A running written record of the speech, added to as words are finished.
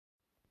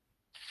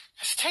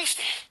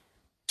tasty.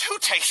 Too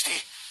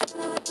tasty.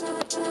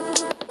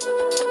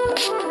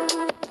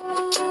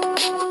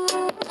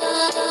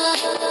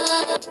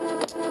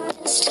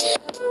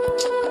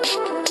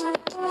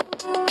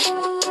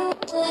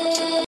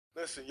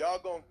 Listen, y'all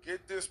gonna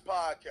get this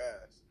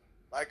podcast.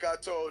 Like I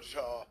told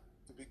y'all,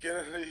 the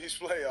beginning of these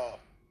playoffs,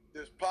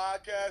 this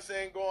podcast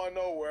ain't going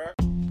nowhere.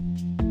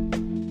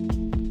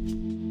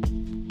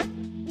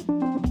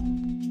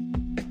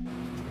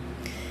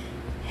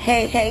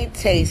 Hey,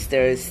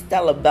 tasters,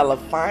 Stella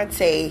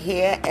Belafonte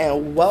here,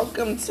 and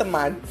welcome to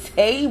my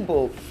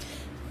table.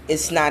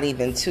 It's not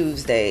even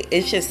Tuesday.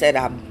 It's just that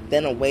I've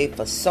been away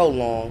for so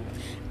long.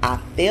 I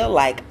feel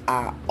like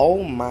I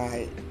owe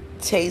my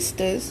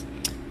tasters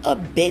a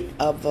bit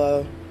of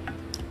a,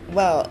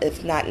 well,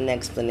 if not an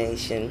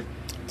explanation,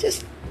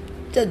 just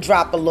to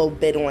drop a little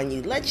bit on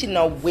you, let you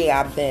know where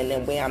I've been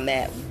and where I'm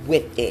at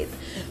with it.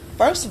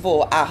 First of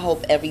all, I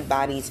hope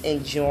everybody's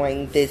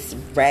enjoying this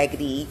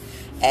raggedy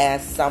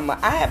ass summer.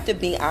 I have to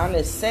be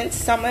honest, since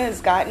summer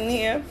has gotten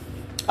here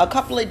a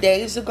couple of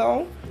days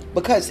ago,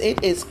 because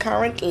it is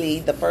currently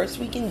the first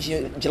week in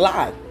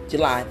July.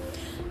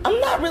 I'm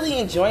not really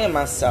enjoying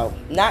myself.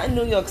 Not in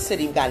New York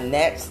City. We got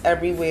gnats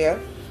everywhere.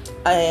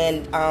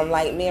 And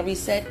like Mary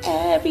said,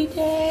 every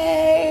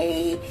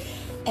day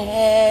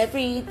it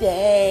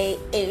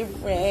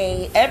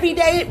rains. Every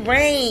day it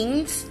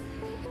rains.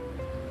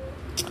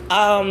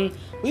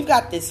 We've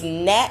got this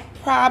gnat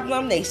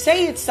problem. They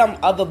say it's some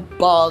other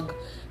bug.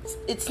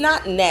 It's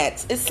not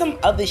gnats. It's some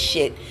other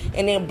shit.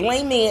 And they're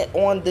blaming it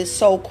on the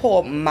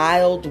so-called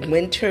mild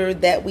winter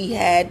that we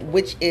had,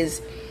 which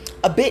is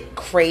a bit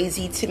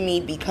crazy to me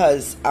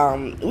because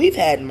we've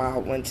had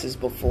mild winters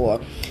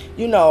before.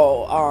 You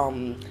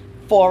know,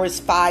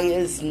 forest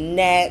fires,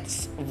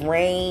 gnats,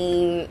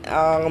 rain,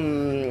 I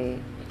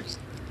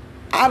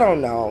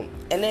don't know.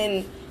 And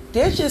then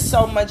there's just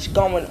so much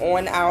going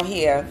on out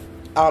here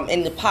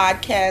in the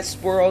podcast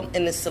world,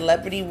 in the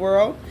celebrity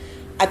world.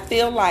 I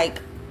feel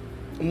like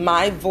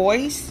my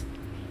voice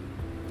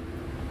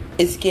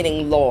is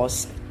getting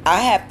lost.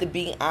 I have to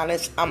be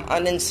honest, I'm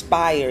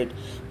uninspired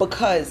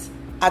because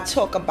I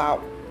talk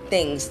about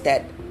things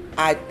that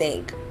I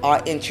think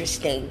are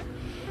interesting.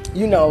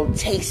 You know,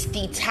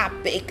 tasty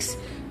topics,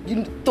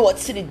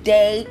 thoughts of the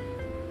day,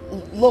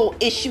 little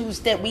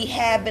issues that we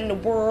have in the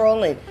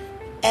world, and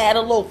add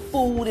a little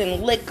food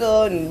and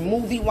liquor and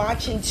movie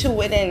watching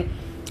to it. And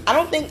I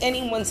don't think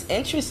anyone's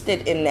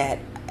interested in that.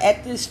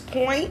 At this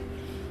point,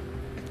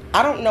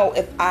 I don't know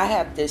if I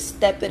have to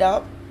step it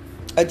up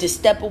or just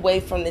step away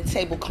from the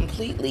table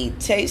completely.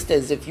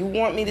 Tasters, if you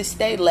want me to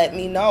stay, let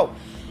me know.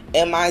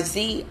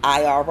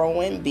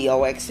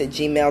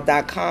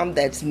 MIZIRONBOX@gmail.com.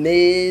 That's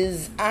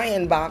Ms.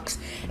 Ironbox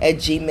at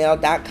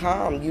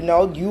gmail.com. You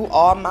know, you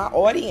are my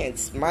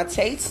audience, my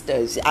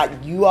tasters.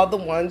 You are the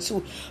ones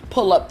who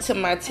pull up to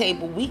my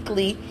table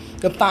weekly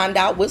to find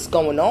out what's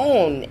going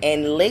on.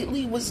 And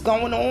lately, what's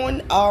going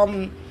on,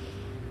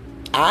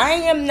 I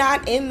am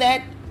not in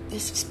that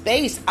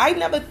space. I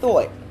never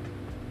thought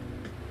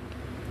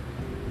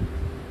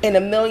in a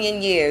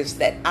million years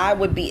that I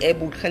would be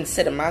able to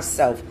consider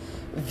myself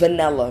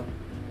vanilla,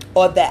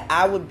 or that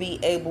I would be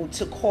able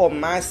to call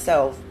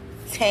myself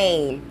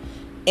tame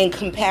in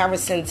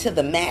comparison to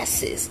the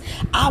masses.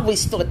 I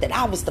always thought that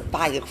I was the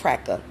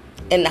firecracker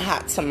and the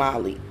hot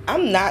tamale.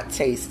 I'm not,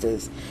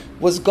 tasters.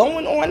 What's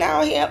going on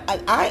out here,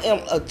 I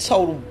am a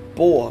total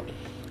bore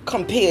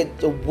compared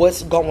to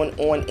what's going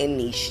on in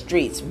these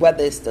streets,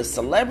 whether it's the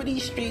celebrity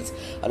streets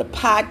or the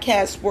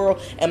podcast world.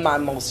 And my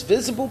most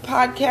visible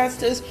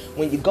podcasters,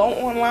 when you go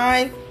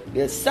online,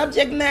 the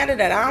subject matter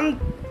that I'm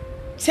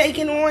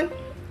taking on,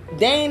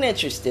 they ain't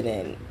interested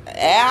in.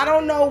 I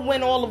don't know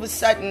when all of a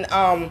sudden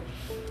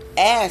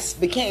ass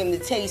became the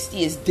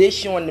tastiest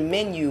dish on the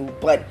menu,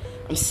 but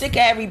I'm sick of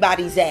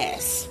everybody's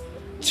ass.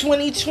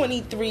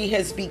 2023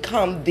 has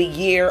become the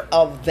year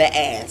of the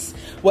ass.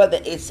 Whether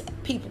it's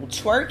people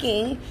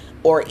twerking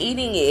or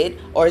eating it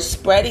or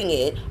spreading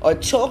it or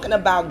talking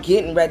about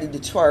getting ready to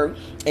twerk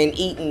and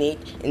eating it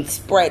and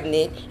spreading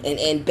it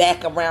and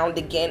back around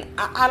again.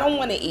 I don't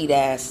want to eat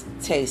ass,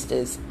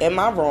 tasters. Am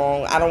I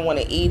wrong? I don't want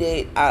to eat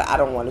it. I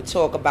don't want to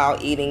talk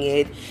about eating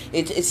it.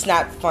 It's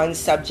not fun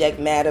subject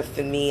matter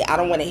for me. I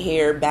don't want to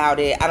hear about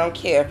it. I don't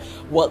care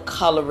what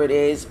color it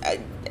is.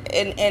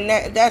 And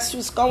that's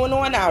what's going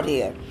on out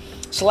here.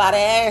 It's a lot of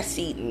ass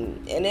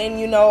eating. And then,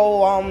 you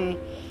know,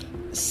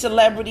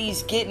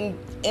 celebrities getting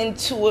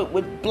into it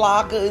with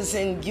bloggers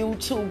and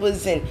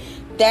YouTubers, and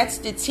that's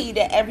the tea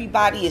that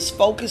everybody is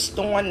focused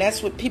on.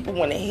 That's what people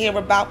want to hear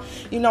about.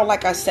 You know,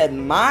 like I said,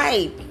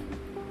 my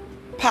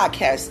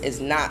podcast is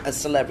not a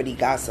celebrity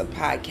gossip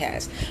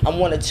podcast. I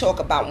want to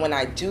talk about, when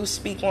I do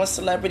speak on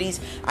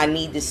celebrities, I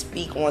need to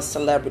speak on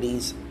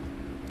celebrities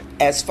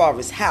as far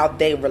as how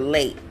they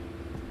relate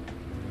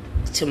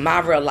to my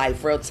real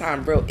life, real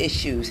time, real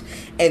issues,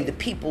 and the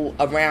people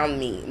around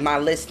me, my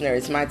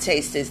listeners, my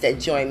tasters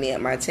that join me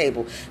at my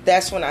table.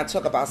 That's when I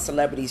talk about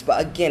celebrities. But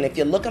again, if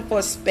you're looking for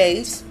a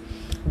space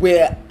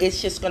where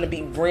it's just going to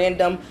be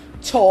random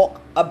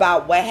talk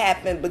about what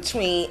happened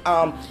between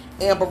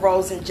Amber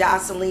Rose and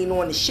Jocelyn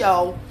on the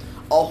show,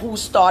 or who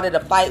started a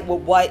fight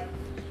with what,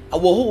 or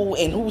who,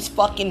 and who's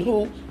fucking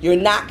who. You're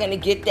not going to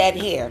get that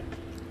here.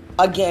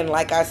 Again,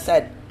 like I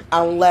said,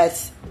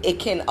 unless it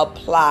can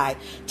apply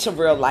to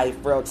real life,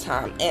 real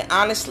time. And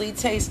honestly,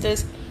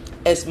 tasters,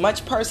 as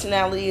much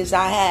personality as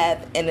I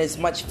have and as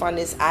much fun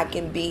as I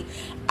can be,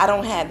 I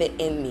don't have it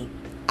in me.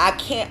 I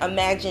can't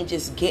imagine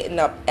just getting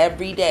up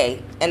every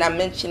day, and I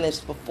mentioned this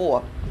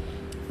before,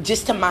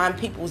 just to mind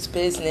people's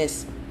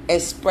business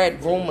and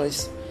spread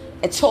rumors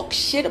and talk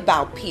shit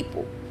about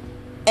people.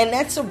 And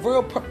that's a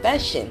real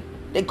profession.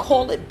 They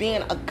call it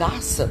being a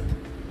gossip.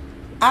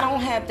 I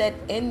don't have that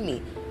in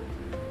me.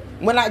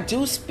 When I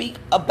do speak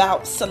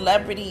about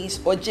celebrities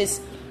or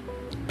just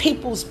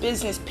people's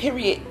business,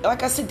 period,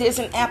 like I said, there's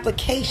an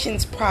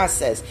applications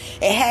process.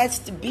 It has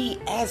to be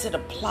as it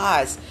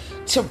applies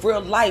to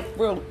real life,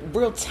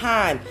 real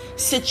time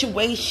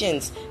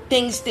situations,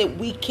 things that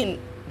we can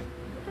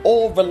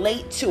all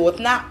relate to. If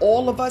not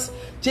all of us,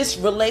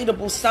 just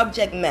relatable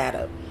subject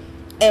matter.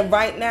 And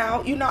right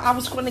now, I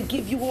was going to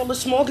give you all a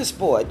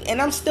smorgasbord.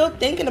 And I'm still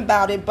thinking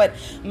about it. But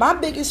my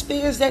biggest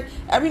fear is that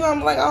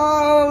everyone's like,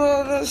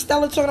 oh,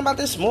 Stella talking about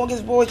this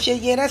smorgasbord shit.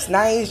 Yeah, that's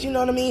nice. You know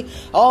what I mean?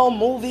 All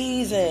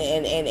movies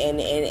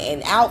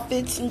and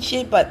outfits and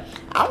shit. But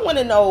I want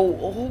to know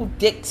who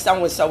dick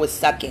so-and-so is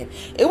sucking.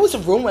 It was a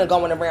rumor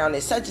going around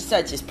that such and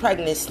such is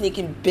pregnant,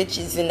 sneaking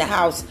bitches in the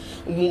house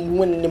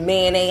when the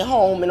man ain't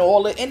home and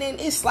all that. And then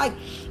it's like,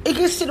 it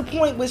gets to the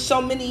point where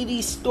so many of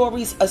these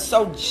stories are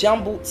so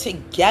jumbled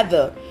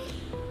together,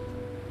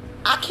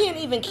 I can't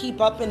even keep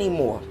up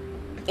anymore.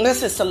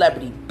 This is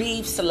celebrity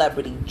beef,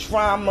 celebrity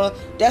drama.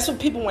 That's what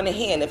people want to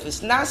hear. And if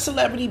it's not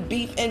celebrity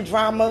beef and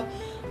drama,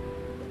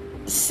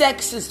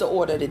 sex is the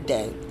order of the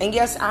day. And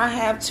yes, I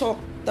have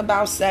talked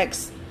about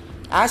sex.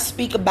 I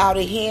speak about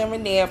it here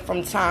and there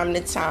from time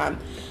to time.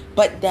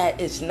 But that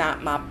is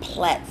not my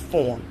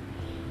platform.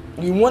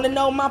 You want to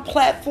know my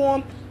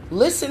platform?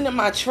 Listen to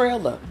my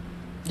trailer.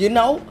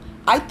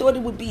 I thought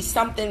it would be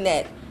something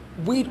that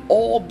we'd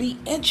all be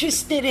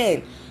interested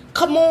in.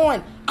 Come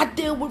on, I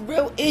deal with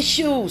real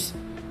issues.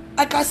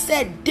 Like I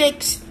said,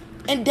 dicks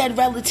and dead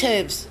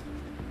relatives.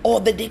 All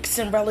the dicks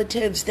and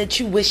relatives that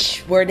you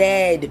wish were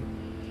dead.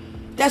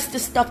 That's the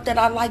stuff that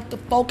I like to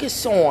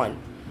focus on.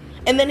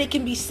 And then it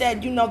can be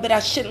said, that I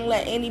shouldn't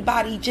let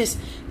anybody just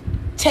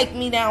take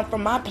me down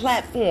from my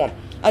platform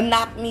or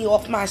knock me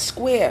off my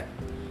square.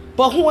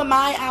 But who am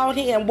I out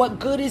here, and what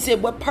good is it?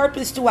 What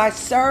purpose do I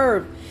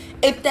serve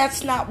if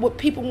that's not what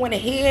people want to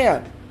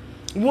hear?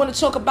 You want to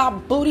talk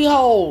about booty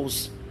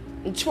holes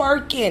and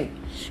twerking.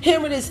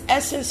 Here it is,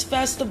 Essence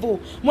Festival,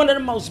 one of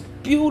the most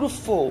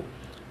beautiful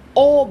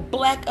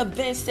all-black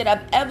events that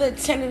I've ever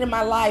attended in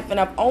my life, and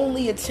I've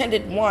only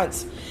attended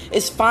once.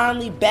 It's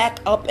finally back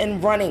up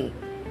and running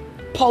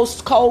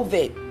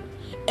post-COVID.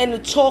 And the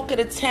talk of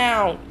the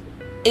town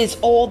is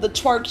all the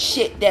twerk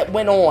shit that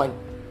went on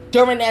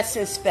during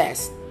Essence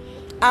Fest.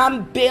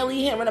 I'm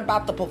barely hearing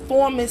about the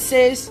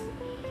performances,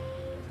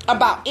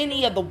 about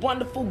any of the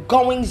wonderful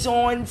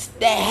goings-ons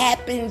that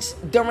happens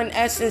during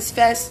Essence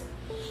Fest.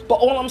 But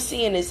all I'm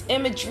seeing is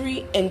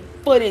imagery and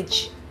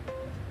footage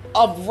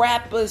of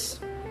rappers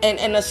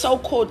and a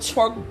so-called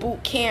twerk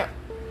boot camp.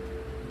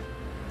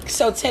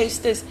 So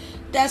tasters,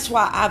 that's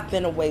why I've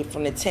been away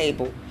from the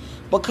table,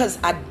 because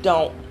I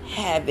don't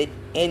have it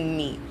in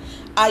me.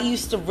 I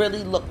used to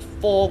really look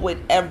forward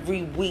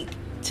every week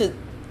to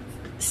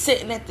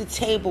sitting at the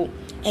table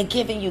and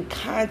giving you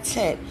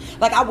content.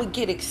 Like, I would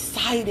get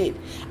excited.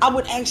 I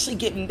would actually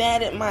get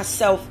mad at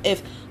myself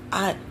if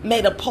I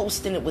made a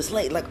post and it was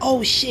late. Like,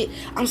 oh shit,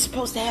 I'm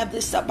supposed to have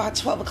this up by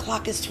 12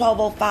 o'clock. It's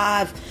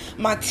 12:05.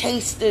 My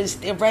tasters,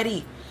 they're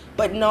ready.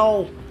 But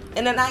no.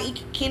 And then I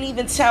can't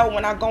even tell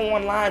when I go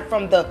online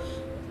from the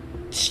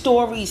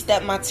stories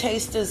that my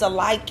tasters are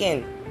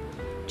liking.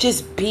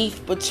 Just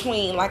beef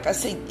between, like I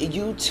said,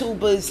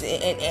 YouTubers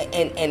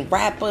and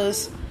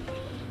rappers.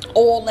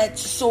 All that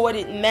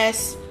sordid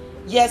mess.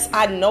 Yes,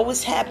 I know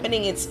it's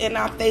happening. It's in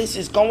our face.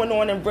 It's going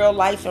on in real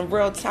life in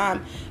real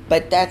time.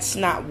 But that's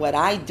not what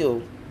I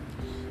do.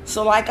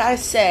 So like I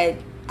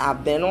said,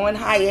 I've been on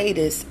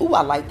hiatus. Ooh,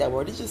 I like that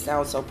word. It just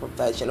sounds so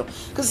professional.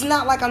 Because it's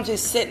not like I'm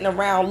just sitting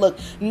around,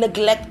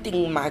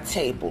 neglecting my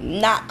table.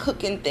 Not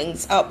cooking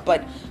things up.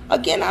 But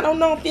again, I don't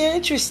know if you're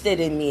interested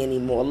in me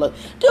anymore. Look,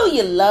 do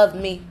you love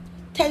me?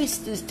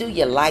 Tasters, do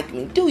you like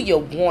me? Do you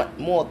want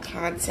more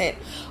content?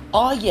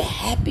 Are you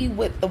happy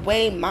with the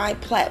way my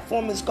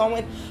platform is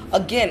going?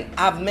 Again,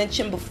 I've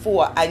mentioned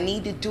before, I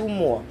need to do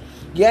more.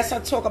 Yes, I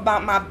talk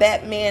about my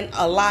Batman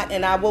a lot,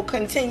 and I will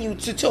continue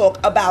to talk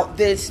about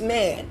this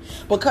man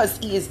because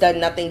he has done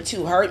nothing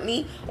to hurt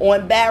me or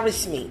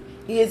embarrass me.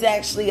 He is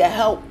actually a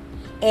help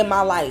in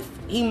my life.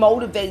 He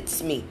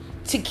motivates me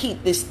to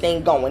keep this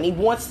thing going. He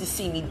wants to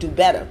see me do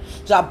better.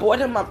 So I brought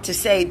him up to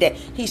say that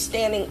he's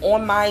standing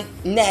on my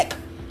neck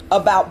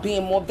about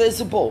being more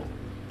visible.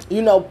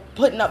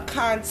 Putting up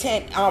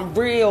content,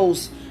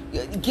 reels,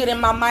 getting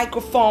my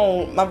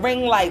microphone, my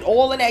ring light,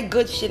 all of that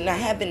good shit, and I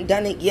haven't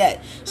done it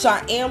yet. So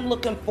I am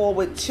looking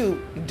forward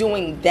to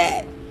doing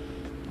that.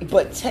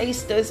 But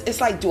Tasters,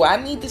 it's like, do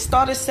I need to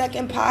start a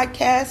second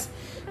podcast?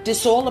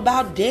 This all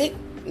about dick?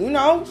 You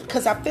know?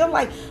 Because I feel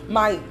like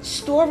my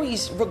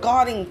stories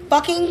regarding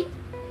fucking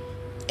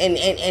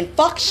and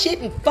fuck shit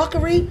and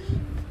fuckery,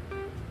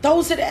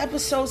 those are the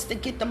episodes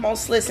that get the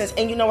most listens.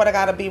 And you know what, I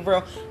gotta be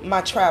real,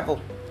 my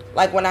travel.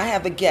 Like when I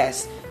have a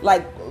guest,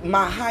 like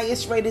my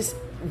highest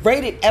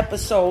rated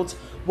episodes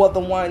were the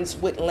ones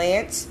with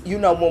Lance. You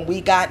know, when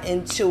we got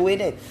into it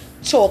and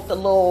talked a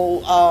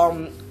little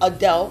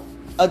adult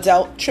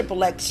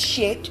XXX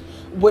shit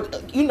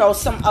with, you know,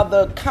 some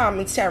other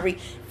commentary.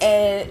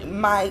 And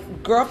my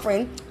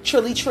girlfriend,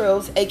 Trilly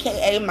Trills,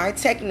 aka my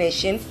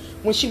technician,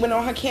 when she went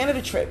on her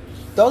Canada trip.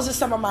 Those are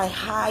some of my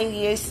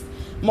highest,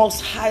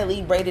 most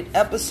highly rated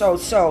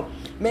episodes. So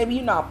maybe,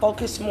 you know, I'll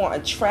focus more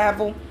on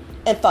travel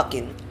and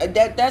fucking.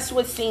 That's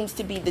what seems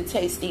to be the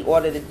tasty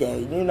order today.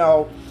 You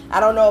know, I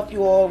don't know if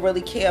you all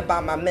really care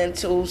about my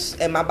mentals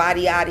and my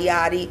body,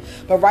 yaddy.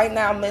 But right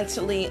now,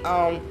 mentally,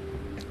 I'm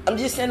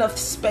just in a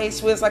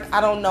space where it's like, I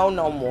don't know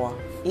no more.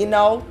 You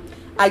know,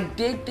 I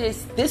did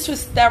this. This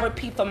was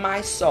therapy for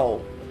my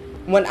soul.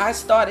 When I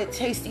started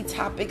Tasty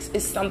Topics,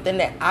 it's something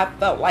that I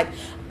felt like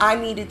I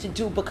needed to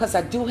do because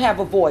I do have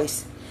a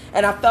voice.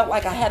 And I felt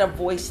like I had a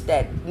voice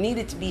that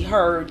needed to be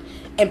heard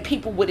and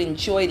people would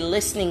enjoy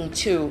listening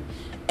to.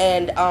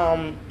 And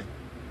I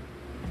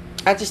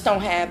just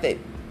don't have it.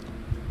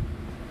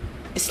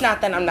 It's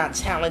not that I'm not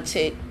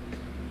talented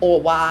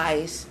or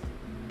wise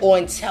or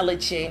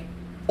intelligent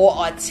or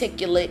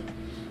articulate.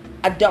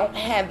 I don't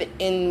have it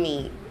in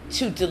me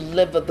to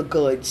deliver the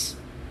goods.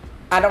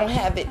 I don't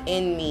have it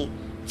in me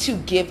to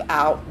give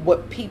out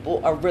what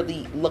people are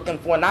really looking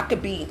for. And I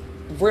could be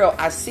real.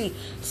 I see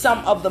some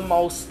of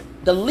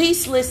the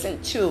least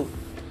listened to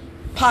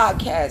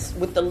podcasts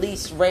with the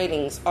least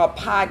ratings are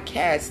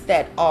podcasts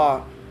that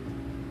are,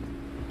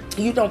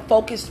 you know,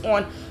 focused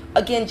on,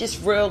 again,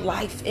 just real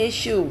life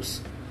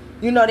issues.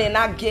 You know, they're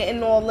not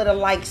getting all of the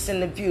likes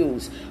and the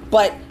views.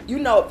 But, you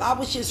know, if I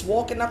was just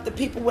walking up to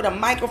people with a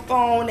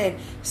microphone and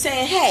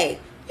saying, hey,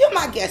 you're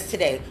my guest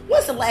today.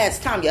 When's the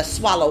last time you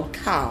swallowed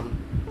cum?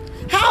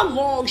 How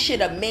long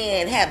should a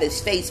man have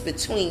his face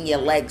between your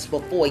legs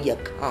before you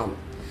come?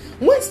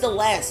 When's the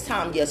last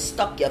time you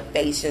stuck your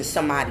face in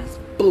somebody's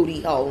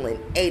booty hole and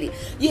ate it?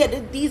 Yeah,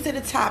 these are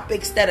the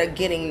topics that are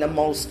getting the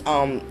most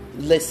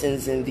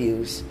listens and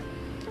views.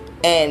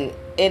 And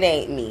it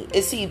ain't me.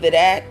 It's either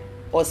that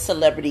or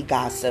celebrity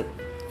gossip.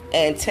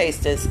 And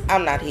Tasters,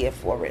 I'm not here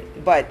for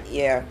it. But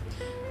yeah,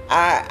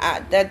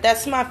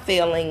 that's my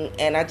feeling.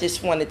 And I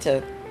just wanted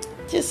to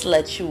just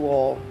let you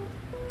all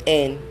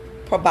in,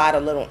 provide a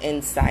little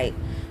insight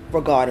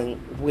regarding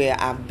where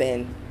I've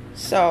been.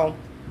 So,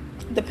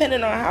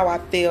 depending on how I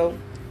feel,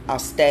 I'll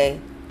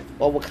stay.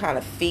 Or what kind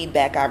of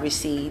feedback I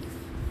receive,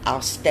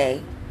 I'll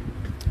stay.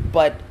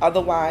 But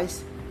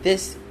otherwise,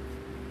 this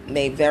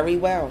may very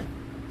well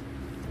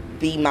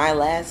be my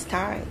last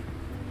time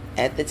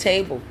at the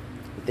table.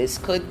 This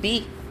could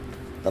be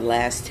the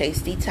last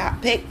Tasty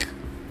Topic.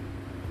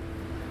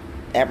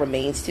 That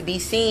remains to be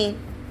seen.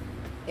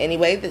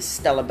 Anyway, this is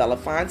Stella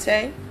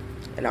Belafonte,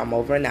 and I'm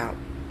over and out.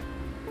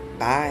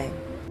 Bye.